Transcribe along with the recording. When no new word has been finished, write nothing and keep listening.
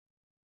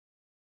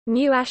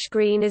New Ash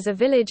Green is a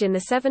village in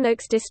the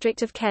Sevenoaks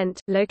district of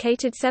Kent,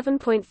 located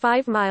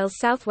 7.5 miles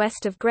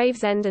southwest of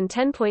Gravesend and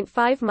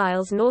 10.5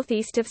 miles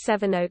northeast of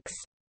Sevenoaks.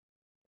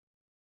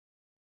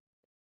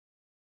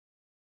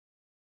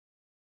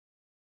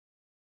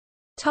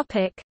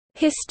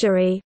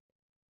 History.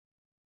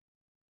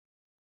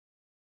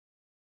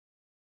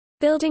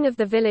 Building of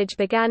the village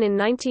began in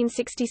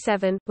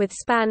 1967, with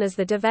Span as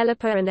the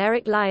developer and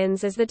Eric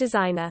Lyons as the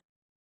designer.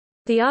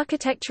 The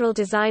architectural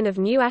design of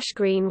New Ash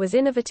Green was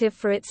innovative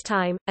for its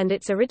time, and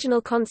its original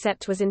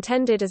concept was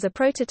intended as a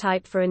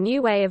prototype for a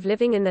new way of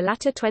living in the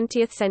latter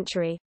 20th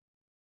century.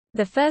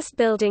 The first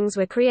buildings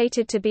were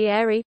created to be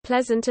airy,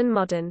 pleasant and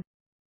modern.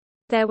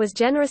 There was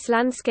generous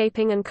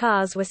landscaping and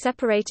cars were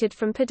separated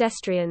from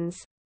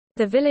pedestrians.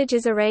 The village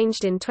is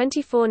arranged in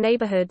 24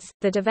 neighbourhoods.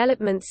 The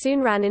development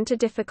soon ran into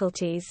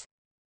difficulties.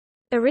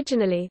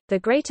 Originally, the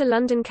Greater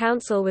London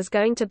Council was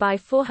going to buy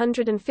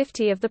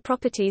 450 of the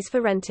properties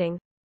for renting.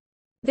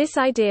 This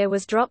idea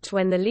was dropped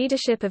when the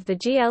leadership of the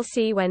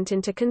GLC went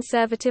into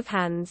Conservative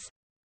hands.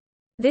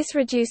 This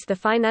reduced the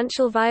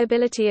financial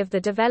viability of the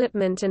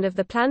development and of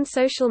the planned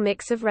social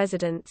mix of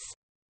residents.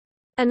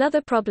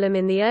 Another problem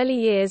in the early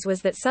years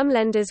was that some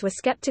lenders were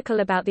skeptical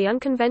about the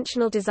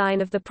unconventional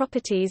design of the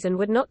properties and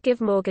would not give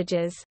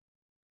mortgages.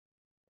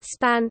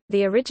 Span,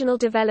 the original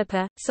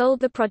developer, sold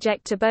the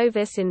project to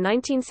Bovis in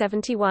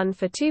 1971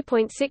 for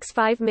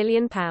 £2.65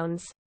 million.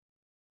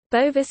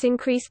 Bovis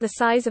increased the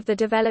size of the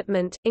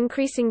development,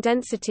 increasing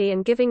density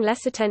and giving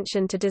less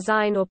attention to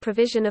design or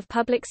provision of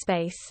public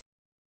space.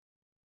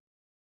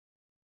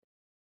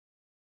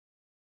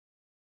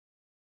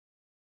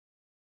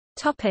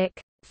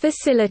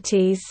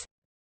 Facilities.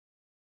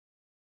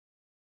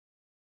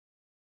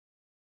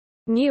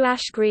 New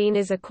Ash Green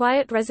is a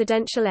quiet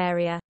residential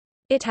area.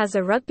 It has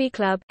a rugby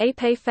club,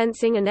 épée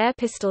fencing and air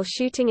pistol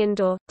shooting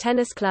indoor,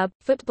 tennis club,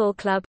 football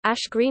club,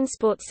 Ash Green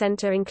Sports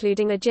Centre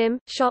including a gym,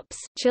 shops,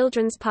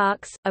 children's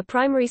parks, a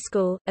primary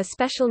school, a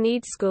special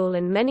needs school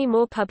and many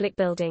more public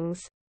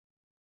buildings.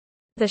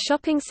 The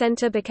shopping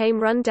centre became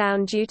run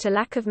down due to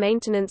lack of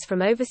maintenance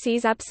from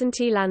overseas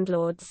absentee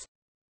landlords.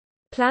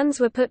 Plans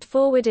were put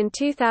forward in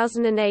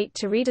 2008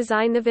 to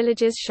redesign the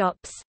village's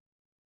shops.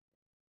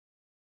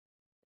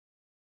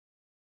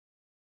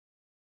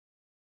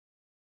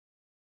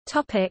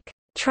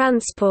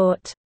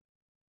 Transport.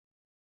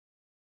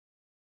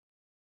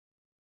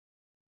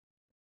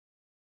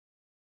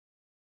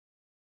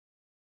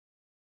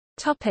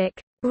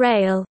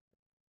 Rail.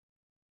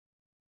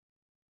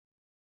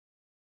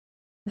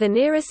 The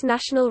nearest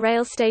national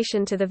rail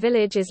station to the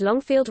village is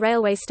Longfield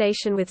Railway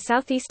Station with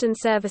southeastern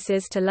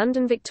services to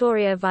London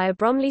Victoria via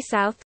Bromley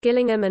South,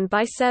 Gillingham and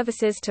by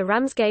services to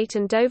Ramsgate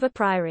and Dover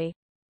Priory.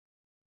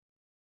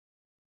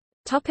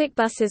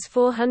 Buses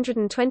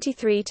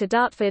 423 to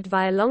Dartford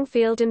via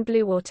Longfield and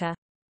Bluewater.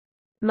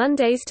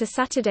 Mondays to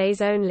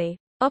Saturdays only.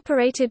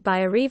 Operated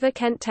by Arriva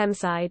Kent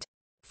Thameside.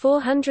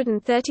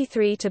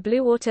 433 to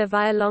Bluewater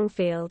via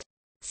Longfield.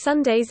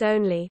 Sundays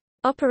only.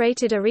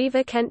 Operated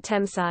Arriva Kent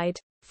Thameside.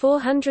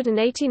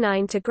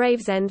 489 to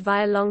Gravesend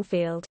via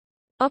Longfield.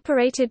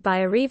 Operated by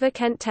Arriva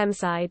Kent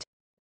Thameside.